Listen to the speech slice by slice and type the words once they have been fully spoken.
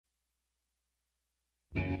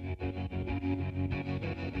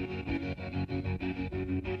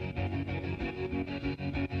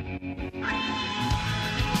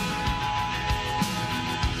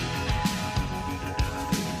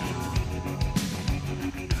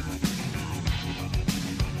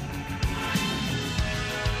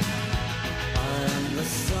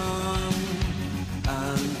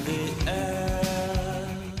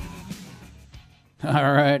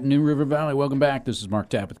All right, New River Valley, welcome back. This is Mark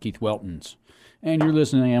Tapp with Keith Weltons. And you're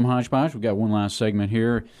listening to AM Hodgepodge. We've got one last segment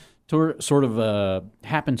here. Sort of a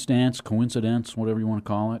happenstance, coincidence, whatever you want to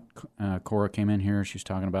call it. Cora came in here. She's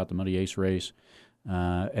talking about the Muddy Ace race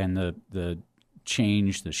and the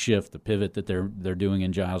change, the shift, the pivot that they're doing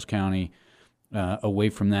in Giles County. Away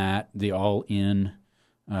from that, the all-in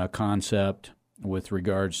concept with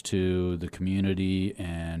regards to the community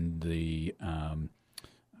and the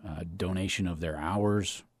donation of their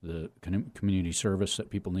hours, the community service that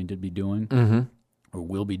people need to be doing or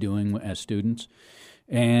will be doing as students.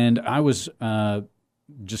 And I was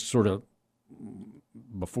just sort of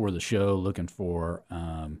before the show looking for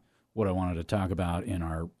what I wanted to talk about in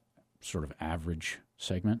our sort of average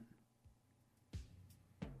segment.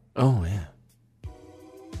 Oh, yeah.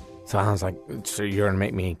 Sounds like, so you're going to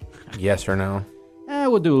make me yes or no?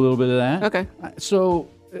 We'll do a little bit of that. Okay. So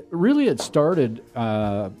really it started,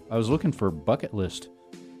 I was looking for bucket list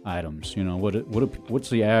items. You know, what's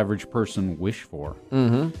the average person wish for?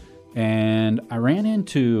 Mm-hmm. And I ran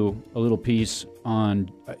into a little piece on,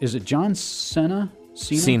 is it John Cena?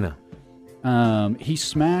 Cena. He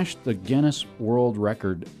smashed the Guinness World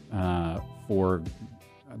Record for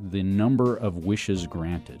the number of wishes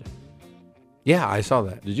granted. Yeah, I saw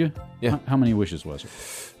that. Did you? Yeah. How many wishes was it?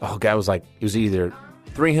 Oh, God, it was either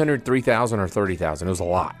 300, 3,000, or 30,000. It was a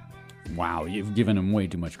lot. Wow, you've given him way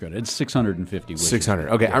too much credit. It's 650 wishes. 600.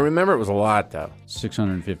 Okay, yeah. I remember it was a lot, though.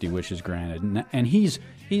 650 wishes granted. And he's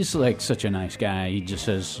like such a nice guy. He just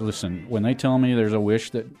says, listen, when they tell me there's a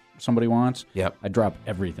wish that somebody wants, yep, I drop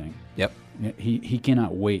everything. Yep. He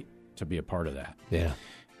cannot wait to be a part of that. Yeah.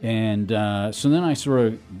 And so then I sort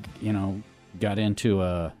of, got into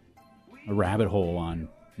a rabbit hole on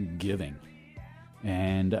giving.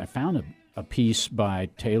 And I found a piece by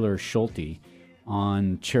Taylor Schulte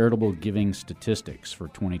on charitable giving statistics for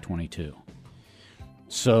 2022.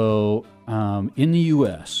 So in the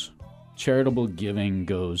U.S., charitable giving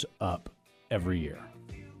goes up every year.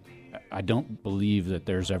 I don't believe that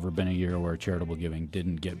there's ever been a year where charitable giving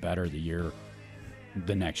didn't get better the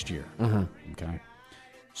next year. Mm-hmm. Okay.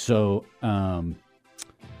 So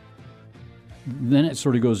then it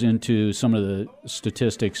sort of goes into some of the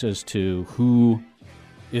statistics as to who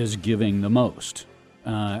is giving the most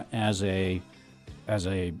as it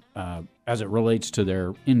relates to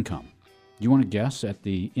their income. You want to guess at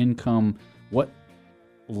the income, what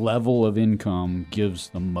level of income gives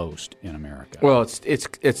the most in America? Well,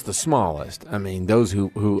 it's the smallest. I mean, those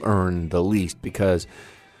who earn the least, because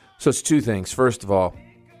so it's two things. First of all,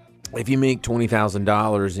 if you make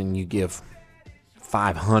 $20,000 and you give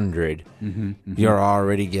 $500, you're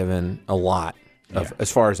already given a lot of, as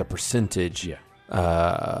far as a percentage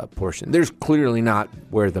portion. There's clearly not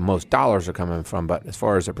where the most dollars are coming from, but as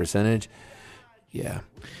far as a percentage, yeah.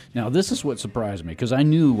 Now this is what surprised me, because I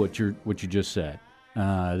knew what you just said.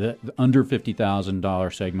 The under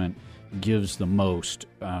 $50,000 segment gives the most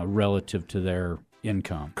relative to their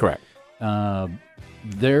income. Correct.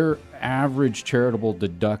 Their average charitable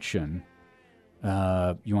deduction.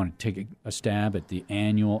 You want to take a stab at the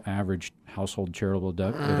annual average household charitable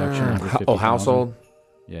deduction? Under 50,000? Household?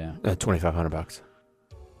 Yeah, $2,500.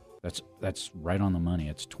 That's right on the money.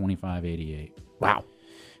 It's $2,588. Wow.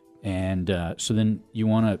 And so then you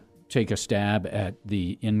want to take a stab at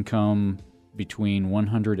the income between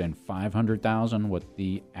 $100,000 and $500,000. What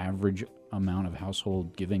the average amount of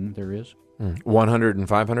household giving there is? $100,000 and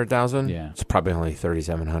 $500,000. Yeah, it's probably only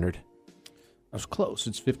 $3,700. I was close.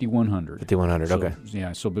 It's $5,100. $5,100. So, okay.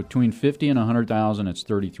 Yeah. So between $50,000 and $100,000, it's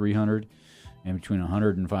 $3,300, and between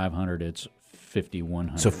 $100,000 and $500,000, it's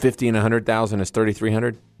 $5,100. So $50,000 and $100,000 is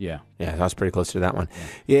 $3,300. Yeah. Yeah, that's pretty close to that one.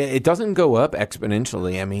 Yeah, it doesn't go up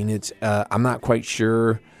exponentially. I mean, it's I'm not quite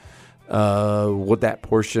sure what that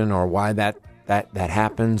portion or why that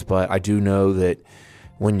happens, but I do know that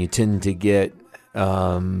when you tend to get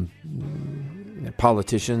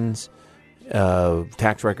politicians.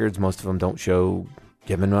 Tax records, most of them don't show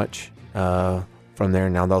giving much from there.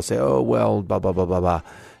 Now they'll say, "Oh well, blah blah blah blah blah,"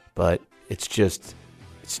 but it's just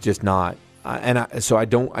not. So I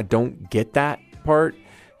don't get that part.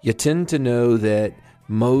 You tend to know that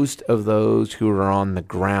most of those who are on the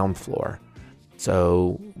ground floor,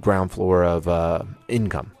 so ground floor of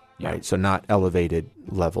income, right? So not elevated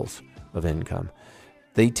levels of income,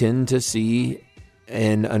 they tend to see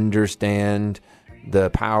and understand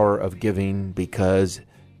the power of giving because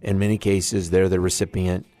in many cases they're the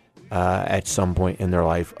recipient at some point in their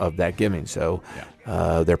life of that giving. So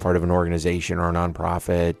they're part of an organization or a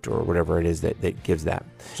nonprofit or whatever it is that gives that.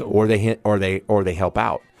 So, or they help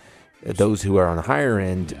out. Those who are on the higher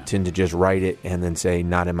end tend to just write it and then say,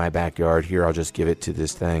 not in my backyard. Here, I'll just give it to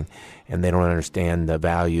this thing. And they don't understand the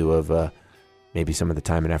value of maybe some of the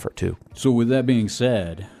time and effort, too. So with that being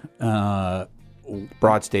said...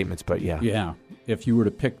 broad statements, but yeah. Yeah. If you were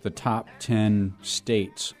to pick the top 10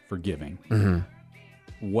 states for giving,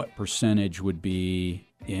 what percentage would be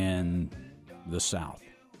in the South?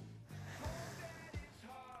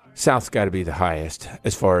 South's got to be the highest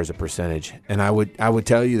as far as a percentage, and I would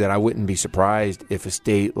tell you that I wouldn't be surprised if a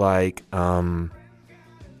state like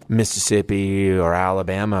Mississippi or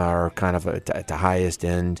Alabama are kind of at the highest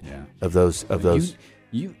end of those.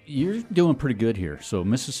 You're doing pretty good here. So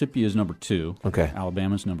Mississippi is number 2. Okay.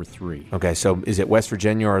 Alabama's number 3. Okay. So is it West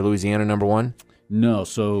Virginia or Louisiana number 1? No.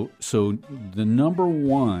 So the number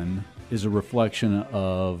 1 is a reflection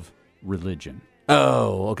of religion.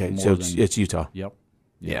 Oh, okay. So it's Utah. Yep.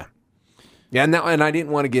 Yeah. Yeah, and I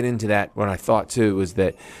didn't want to get into that. What I thought too was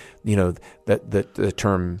that, that the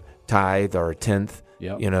term tithe or a tenth,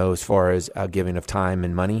 as far as giving of time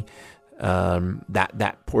and money,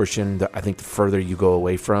 that portion. I think the further you go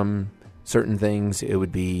away from certain things, it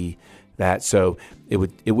would be that. So it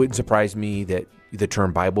wouldn't surprise me that the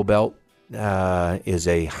term Bible Belt is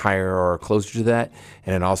a higher or closer to that,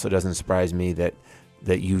 and it also doesn't surprise me that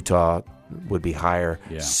Utah would be higher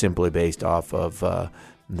simply based off of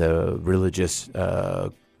the religious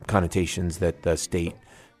connotations that the state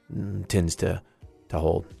tends to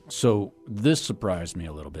hold. So this surprised me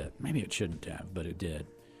a little bit. Maybe it shouldn't have, but it did.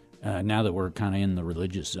 Now that we're kind of in the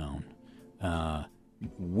religious zone,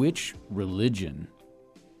 which religion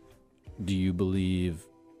do you believe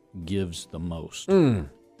gives the most?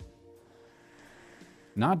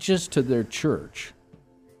 Not just to their church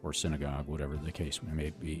or synagogue, whatever the case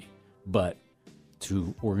may be, but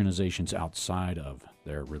to organizations outside of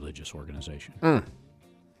their religious organization.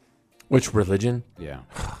 Which religion? Yeah.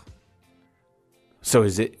 So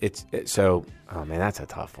is it? So. Oh man, that's a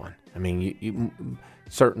tough one. I mean, you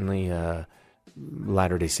certainly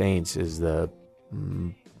Latter-day Saints is the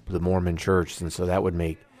Mormon Church, and so that would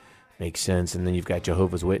make sense. And then you've got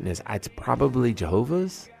Jehovah's Witness. It's probably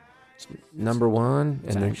Jehovah's number 1.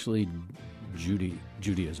 It's actually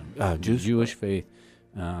Judaism. Jewish faith.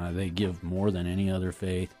 They give more than any other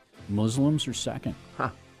faith. Muslims are second.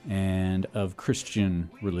 And of Christian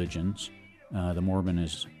religions, the Mormon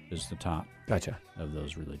is the top. Gotcha. Of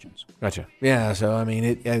those religions. Gotcha. Yeah, so I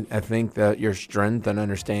mean, I think that your strength and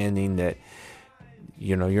understanding that,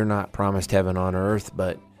 you're not promised heaven on earth,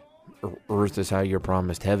 but earth is how you're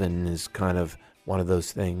promised heaven is kind of one of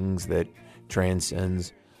those things that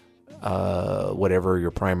transcends whatever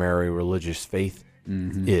your primary religious faith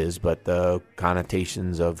is, but the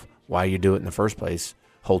connotations of why you do it in the first place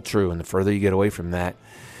hold true. And the further you get away from that,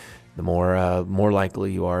 the more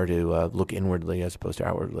likely you are to look inwardly as opposed to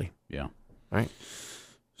outwardly. Yeah. Right.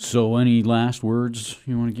 So any last words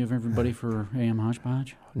you want to give everybody for AM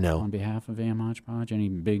Hodgepodge? No. On behalf of AM Hodgepodge, any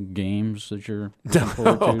big games that you're looking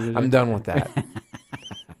forward to today? I'm done with that.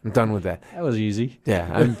 I'm done with that. That was easy.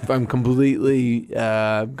 Yeah, I'm completely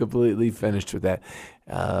finished with that.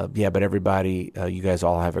 But everybody, you guys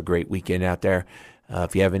all have a great weekend out there.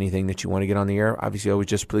 If you have anything that you want to get on the air, obviously always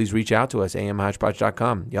just please reach out to us,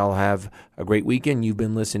 amhodgepodge.com. Y'all have a great weekend. You've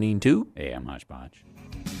been listening to AM Hodgepodge.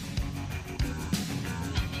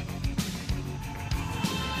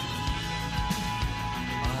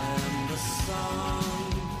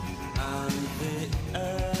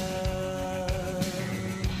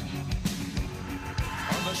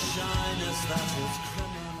 Shyness that is